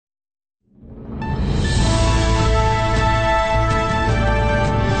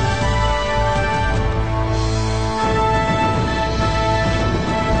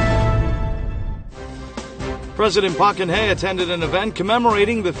President Park Geun-hye attended an event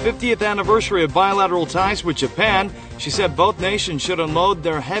commemorating the 50th anniversary of bilateral ties with Japan. She said both nations should unload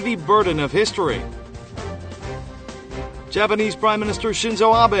their heavy burden of history. Japanese Prime Minister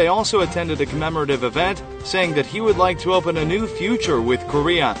Shinzo Abe also attended a commemorative event, saying that he would like to open a new future with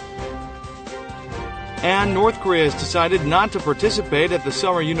Korea. And North Korea has decided not to participate at the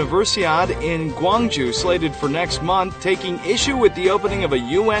Summer Universiade in Gwangju, slated for next month, taking issue with the opening of a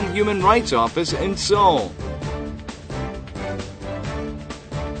UN Human Rights Office in Seoul.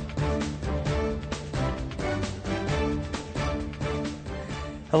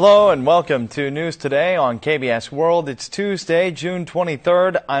 Hello and welcome to News Today on KBS World. It's Tuesday, June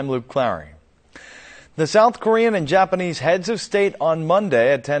 23rd. I'm Luke Clary. The South Korean and Japanese heads of state on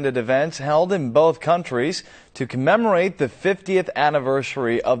Monday attended events held in both countries to commemorate the 50th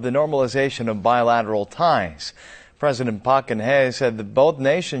anniversary of the normalization of bilateral ties. President Park Geun-hye said that both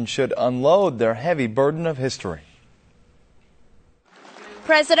nations should unload their heavy burden of history.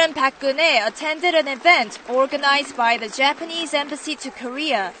 President Park Geun-hye attended an event organized by the Japanese Embassy to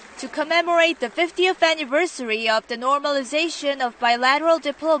Korea to commemorate the 50th anniversary of the normalization of bilateral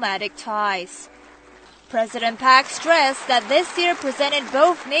diplomatic ties. President Park stressed that this year presented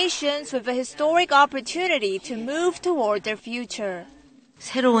both nations with a historic opportunity to move toward their future.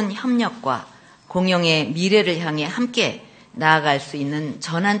 새로운 협력과 공영의 미래를 향해 함께 나아갈 수 있는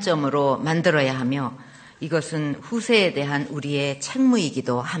전환점으로 만들어야 하며 이것은 후세에 대한 우리의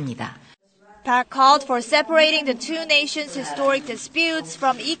책무이기도 합니다. Park called for separating the two nations' historic disputes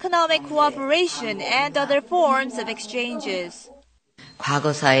from economic cooperation and other forms of exchanges.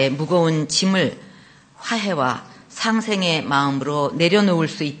 과거사의 무거운 짐을 화해와 상생의 마음으로 내려놓을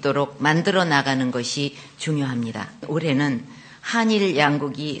수 있도록 만들어 나가는 것이 중요합니다. 올해는 한일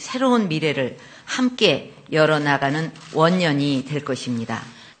양국이 새로운 미래를 함께 열어나가는 원년이 될 것입니다.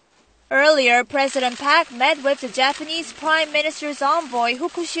 Earlier, President Park met with the Japanese Prime Minister's envoy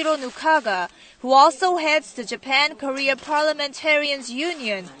Fukushiro Nukaga, who also heads the Japan-Korea Parliamentarians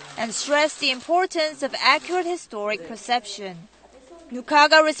Union, and stressed the importance of accurate historic perception.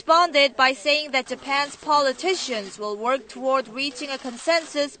 Nukaga responded by saying that Japan's politicians will work toward reaching a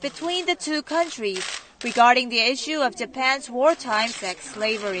consensus between the two countries regarding the issue of Japan's wartime sex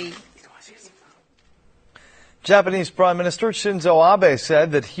slavery. Japanese Prime Minister Shinzo Abe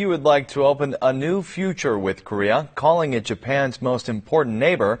said that he would like to open a new future with Korea, calling it Japan's most important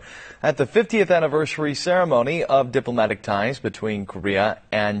neighbor, at the 50th anniversary ceremony of diplomatic ties between Korea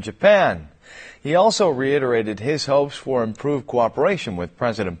and Japan. He also reiterated his hopes for improved cooperation with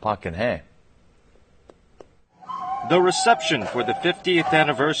President Park Geun-hye. The reception for the 50th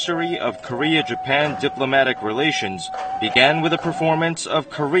anniversary of Korea-Japan diplomatic relations began with a performance of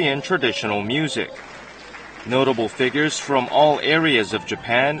Korean traditional music. Notable figures from all areas of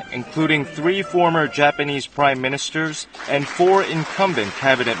Japan, including 3 former Japanese prime ministers and 4 incumbent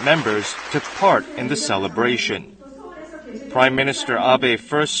cabinet members, took part in the celebration. Prime Minister Abe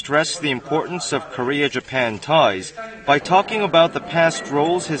first stressed the importance of Korea-Japan ties by talking about the past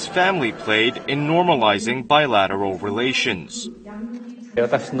roles his family played in normalizing bilateral relations.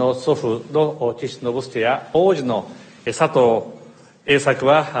 私の祖父の岸信介や王子の佐藤栄作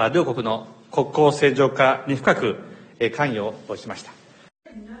は両国の国交正常化に深く関与しました。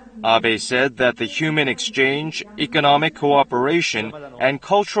Abe said that the human exchange, economic cooperation, and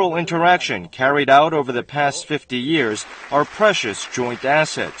cultural interaction carried out over the past 50 years are precious joint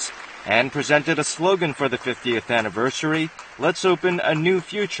assets, and presented a slogan for the 50th anniversary, "Let's open a new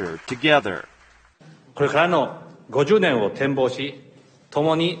future together." これからの50年を展望し、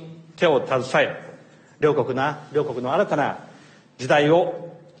共に手を携え、両国の新たな時代を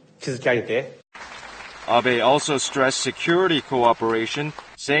築き上げて。Abe also stressed security cooperation,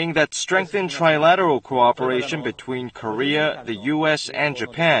 saying that strengthened trilateral cooperation between Korea, the U.S., and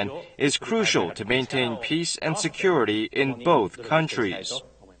Japan is crucial to maintain peace and security in both countries.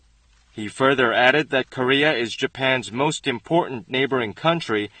 He further added that Korea is Japan's most important neighboring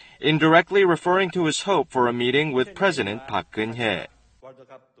country, indirectly referring to his hope for a meeting with President Park Geun-hye.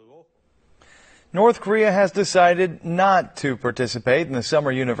 North Korea has decided not to participate in the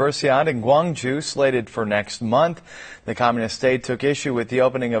Summer Universiade in Gwangju, slated for next month. The communist state took issue with the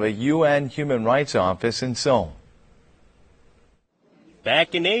opening of a UN Human Rights Office in Seoul.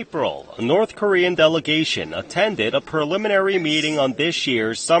 Back in April, a North Korean delegation attended a preliminary meeting on this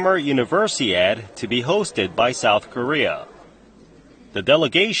year's Summer Universiade to be hosted by South Korea. The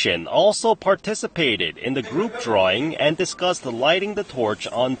delegation also participated in the group drawing and discussed lighting the torch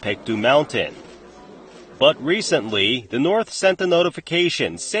on Paekdu Mountain. But recently, the North sent a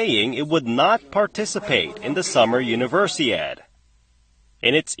notification saying it would not participate in the Summer Universiade.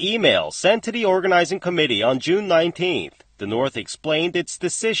 In its email sent to the organizing committee on June 19th, the North explained its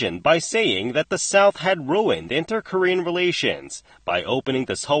decision by saying that the South had ruined inter-Korean relations by opening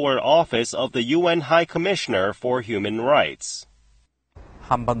the Seoul office of the UN High Commissioner for Human Rights.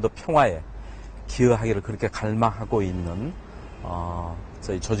 한반도 평화에 기여하기를 그렇게 갈망하고 있는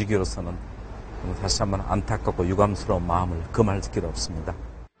저희 조직으로서는 다시 한번 안타깝고 유감스러운 마음을 금할 길 없습니다.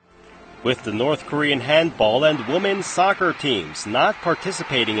 With the North Korean handball and women's soccer teams not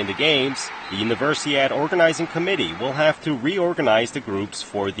participating in the games, the Universiade Organizing Committee will have to reorganize the groups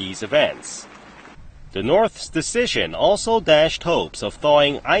for these events. The North's decision also dashed hopes of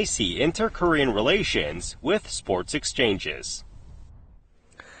thawing icy inter-Korean relations with sports exchanges.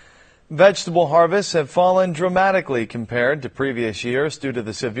 Vegetable harvests have fallen dramatically compared to previous years due to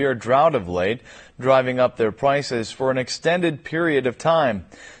the severe drought of late, driving up their prices for an extended period of time.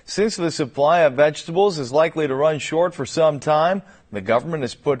 Since the supply of vegetables is likely to run short for some time, the government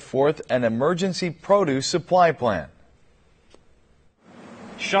has put forth an emergency produce supply plan.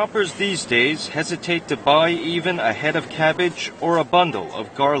 Shoppers these days hesitate to buy even a head of cabbage or a bundle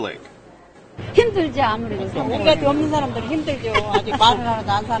of garlic. 힘들지 아무래도 온갖 없는 사람들 힘들죠. 아직 말을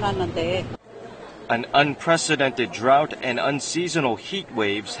하나도 안 사놨는데. An unprecedented drought and unseasonal heat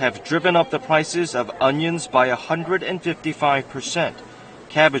waves have driven up the prices of onions by 155%,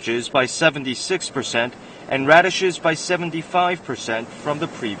 cabbages by 76%, and radishes by 75% from the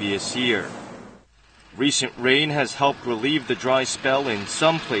previous year. Recent rain has helped relieve the dry spell in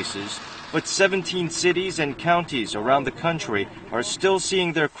some places, but 17 cities and counties around the country are still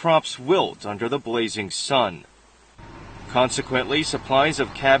seeing their crops wilt under the blazing sun. Consequently, supplies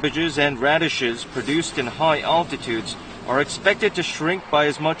of cabbages and radishes produced in high altitudes are expected to shrink by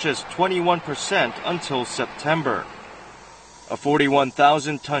as much as 21% until September. A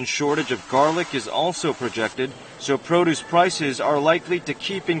 41,000-ton shortage of garlic is also projected, so produce prices are likely to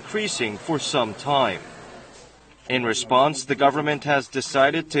keep increasing for some time. In response, the government has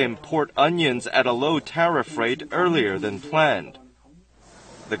decided to import onions at a low tariff rate earlier than planned.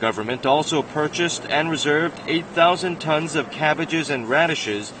 The government also purchased and reserved 8,000 tons of cabbages and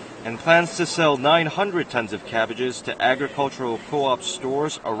radishes and plans to sell 900 tons of cabbages to agricultural co-op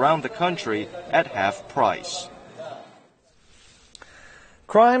stores around the country at half price.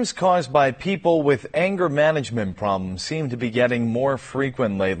 Crimes caused by people with anger management problems seem to be getting more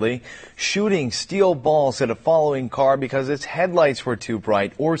frequent lately. Shooting steel balls at a following car because its headlights were too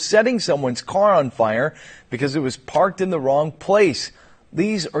bright, or setting someone's car on fire because it was parked in the wrong place.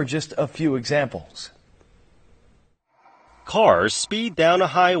 These are just a few examples. Cars speed down a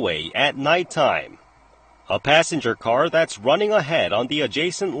highway at nighttime. A passenger car that's running ahead on the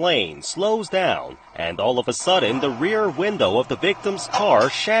adjacent lane slows down, and all of a sudden the rear window of the victim's car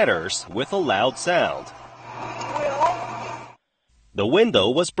shatters with a loud sound. The window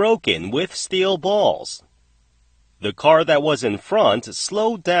was broken with steel balls. The car that was in front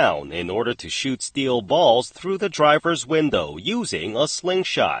slowed down in order to shoot steel balls through the driver's window using a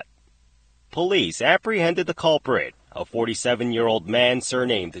slingshot. Police apprehended the culprit, a 47-year-old man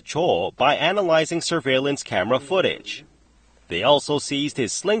surnamed Cho, by analyzing surveillance camera footage. They also seized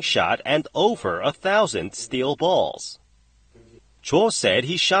his slingshot and over 1,000 steel balls. Cho said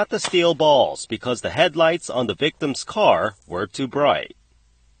he shot the steel balls because the headlights on the victim's car were too bright.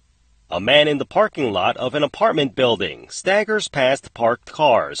 A man in the parking lot of an apartment building staggers past parked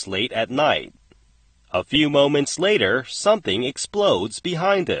cars late at night. A few moments later, something explodes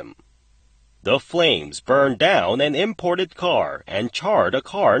behind him. The flames burned down an imported car and charred a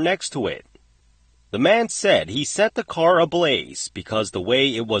car next to it. The man said he set the car ablaze because the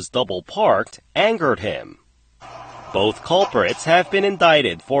way it was double parked angered him. Both culprits have been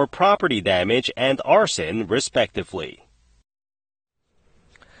indicted for property damage and arson, respectively.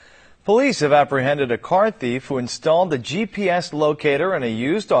 Police have apprehended a car thief who installed a GPS locator in a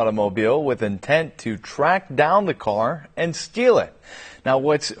used automobile with intent to track down the car and steal it. Now,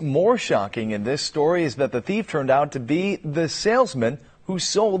 what's more shocking in this story is that the thief turned out to be the salesman who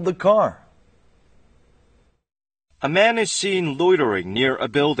sold the car. A man is seen loitering near a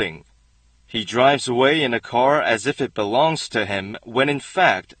building. He drives away in a car as if it belongs to him, when in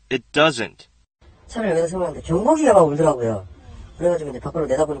fact it doesn't. 차를 여기다 세우는데 경보기가 막 울더라고요. 그래가지고 이제 밖으로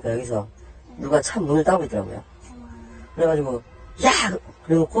내다보니까 여기서 누가 차 문을 따고 있더라고요. 그래가지고 야!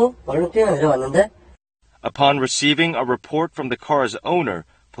 그래놓고 얼른 뛰어 내려왔는데. Upon receiving a report from the car's owner,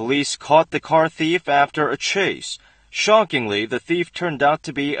 police caught the car thief after a chase. Shockingly, the thief turned out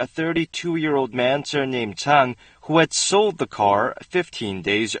to be a 32-year-old man surnamed Chang who had sold the car 15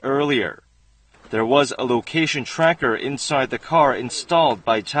 days earlier. There was a location tracker inside the car installed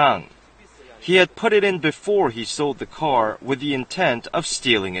by Chang. He had put it in before he sold the car with the intent of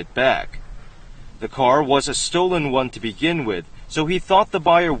stealing it back. The car was a stolen one to begin with, so he thought the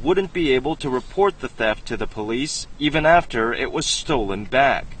buyer wouldn't be able to report the theft to the police even after it was stolen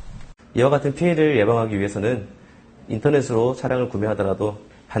back. 이와 같은 피해를 예방하기 위해서는 인터넷으로 차량을 구매하더라도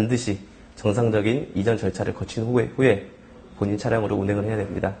반드시 정상적인 이전 절차를 거친 후에 본인 차량으로 운행을 해야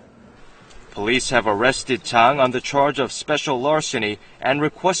됩니다. Police have arrested Chang on the charge of special larceny and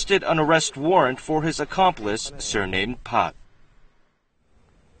requested an arrest warrant for his accomplice, surnamed Park.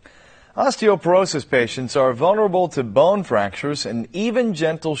 Osteoporosis patients are vulnerable to bone fractures, and even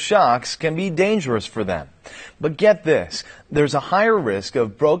gentle shocks can be dangerous for them. But get this, there's a higher risk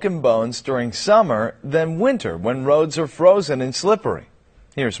of broken bones during summer than winter when roads are frozen and slippery.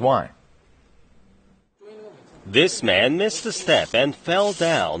 Here's why. This man missed a step and fell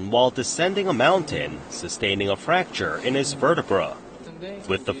down while descending a mountain, sustaining a fracture in his vertebra.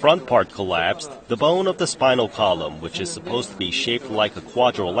 With the front part collapsed, the bone of the spinal column, which is supposed to be shaped like a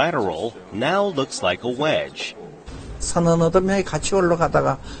quadrilateral, now looks like a wedge. 서너 명이 같이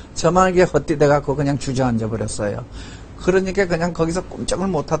올라가다가 저만하게 헛디뎌갖고 그냥 주저앉아 버렸어요. 그러니까 그냥 거기서 꼼짝을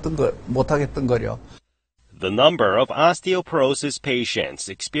못하겠던 거려. The number of osteoporosis patients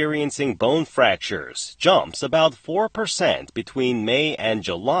experiencing bone fractures jumps about 4% between May and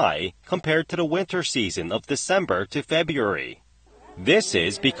July compared to the winter season of December to February. This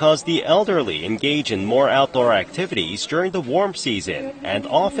is because the elderly engage in more outdoor activities during the warm season and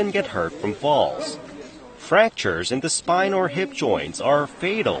often get hurt from falls. Fractures in the spine or hip joints are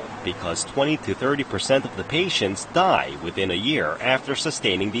fatal because 20 to 30% of the patients die within a year after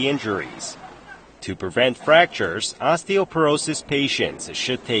sustaining the injuries. To prevent fractures, osteoporosis patients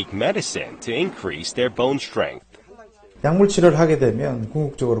should take medicine to increase their bone strength. 약물 치료를 하게 되면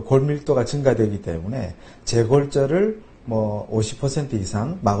궁극적으로 골밀도가 증가되기 때문에 재골절을 50%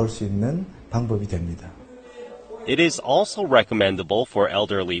 이상 막을 수 있는 방법이 됩니다. It is also recommendable for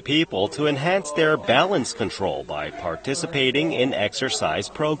elderly people to enhance their balance control by participating in exercise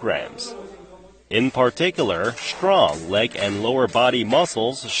programs. In particular, strong leg and lower body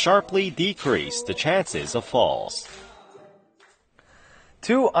muscles sharply decrease the chances of falls.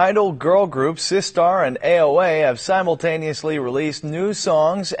 Two idol girl groups, Sistar and AOA, have simultaneously released new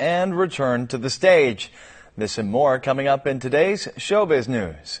songs and returned to the stage. This and more coming up in today's Showbiz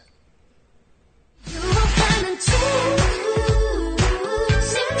News.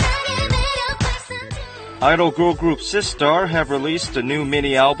 Idol girl group Sistar have released a new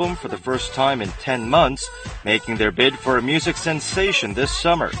mini-album for the first time in 10 months, making their bid for a music sensation this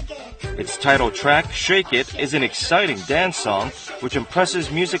summer. Its title track, Shake It, is an exciting dance song which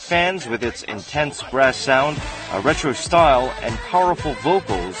impresses music fans with its intense brass sound, a retro style, and powerful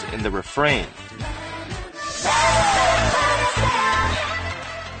vocals in the refrain.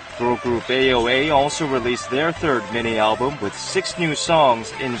 Girl group AOA also released their third mini-album with 6 new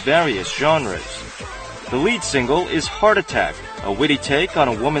songs in various genres. The lead single is Heart Attack, a witty take on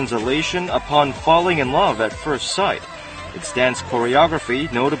a woman's elation upon falling in love at first sight. Its dance choreography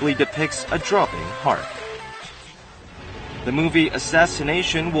notably depicts a dropping heart. The movie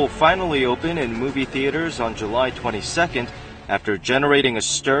Assassination will finally open in movie theaters on July 22nd after generating a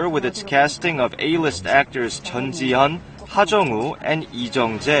stir with its casting of A-list actors Chun Ji-hyun, Ha Jung-woo, and Lee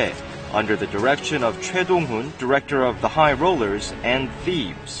Jung-jae, under the direction of Choi Dong-hoon, director of The High Rollers and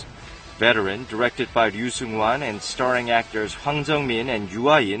Thieves. Veteran, directed by Ryu Seung-wan and starring actors Hwang Jung-min and Yoo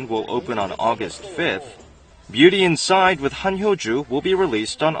Ah-in, will open on August 5th. Beauty Inside with Han Hyo-ju will be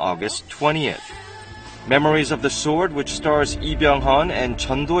released on August 20th. Memories of the Sword, which stars Lee Byung-hun and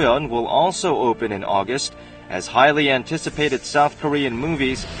Chun Do-yeon, will also open in August, as highly anticipated South Korean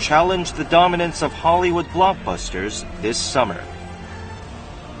movies challenge the dominance of Hollywood blockbusters this summer.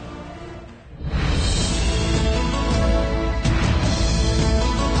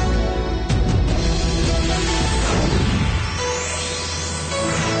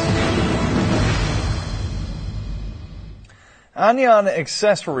 Anyeon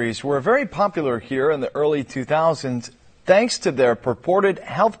accessories were very popular here in the early 2000s thanks to their purported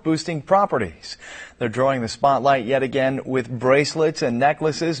health-boosting properties. They're drawing the spotlight yet again with bracelets and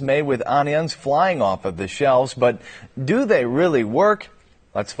necklaces made with Anyeons flying off of the shelves. But do they really work?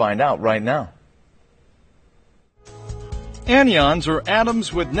 Let's find out right now. Anyons are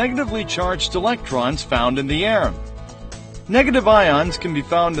atoms with negatively charged electrons found in the air. Negative ions can be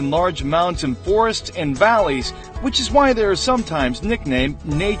found in large amounts in forests and valleys, which is why they are sometimes nicknamed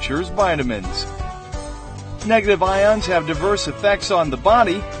nature's vitamins. Negative ions have diverse effects on the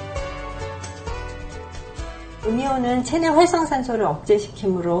body. 음이온은 체내 활성산소를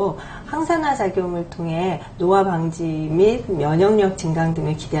억제시키므로 항산화 작용을 통해 노화 방지 및 면역력 증강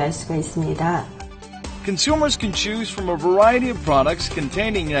등을 기대할 수가 있습니다. Consumers can choose from a variety of products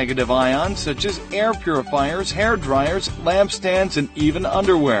containing negative ions such as air purifiers, hair dryers, lampstands, and even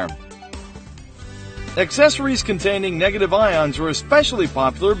underwear. Accessories containing negative ions are especially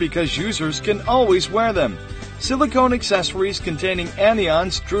popular because users can always wear them. Silicone accessories containing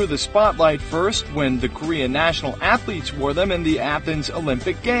anions drew the spotlight first when the Korean national athletes wore them in the Athens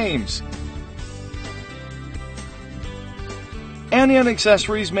Olympic Games. Anion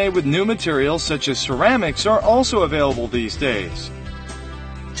accessories made with new materials such as ceramics are also available these days.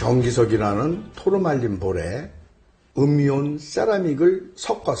 전기석이라는 토르말린 볼에 음이온 세라믹을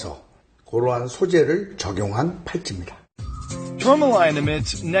섞어서 그러한 소재를 적용한 팔찌입니다. Tourmaline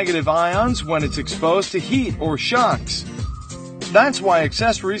emits negative ions when it's exposed to heat or shocks. That's why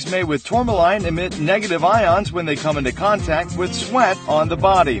accessories made with tourmaline emit negative ions when they come into contact with sweat on the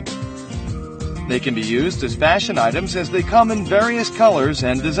body. They can be used as fashion items as they come in various colors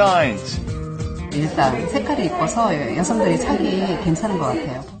and designs. 일단 색깔이 이뻐서 여성들이 차기 괜찮은 것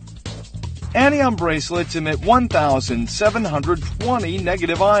같아요. Anion bracelets emit 1,720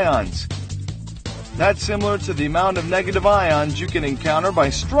 negative ions. That's similar to the amount of negative ions you can encounter by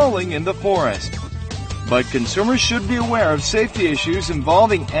strolling in the forest. But consumers should be aware of safety issues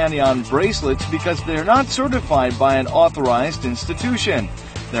involving anion bracelets because they're not certified by an authorized institution.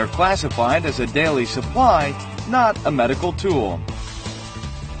 They're classified as a daily supply, not a medical tool.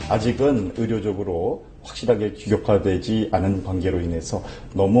 아직은 의료적으로 확실하게 규격화되지 않은 관계로 인해서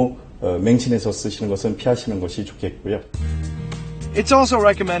너무 맹신해서 쓰시는 것은 피하시는 것이 좋겠고요. It's also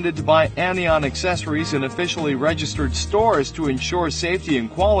recommended to buy anion accessories in officially registered stores to ensure safety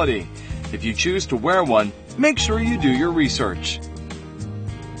and quality. If you choose to wear one, make sure you do your research.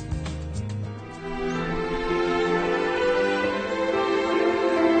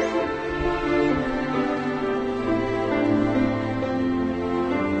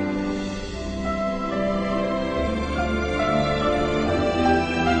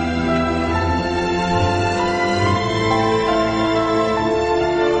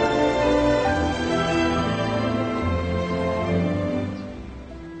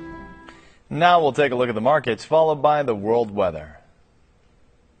 Now we'll take a look at the markets, followed by the world weather.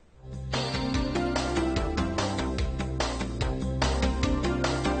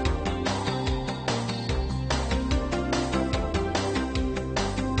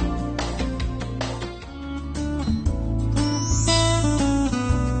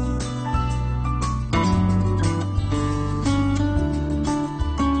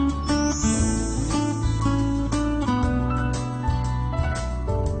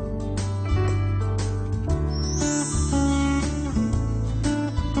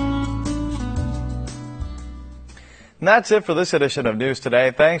 And that's it for this edition of News Today.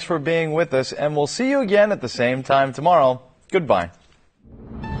 Thanks for being with us, and we'll see you again at the same time tomorrow. Goodbye.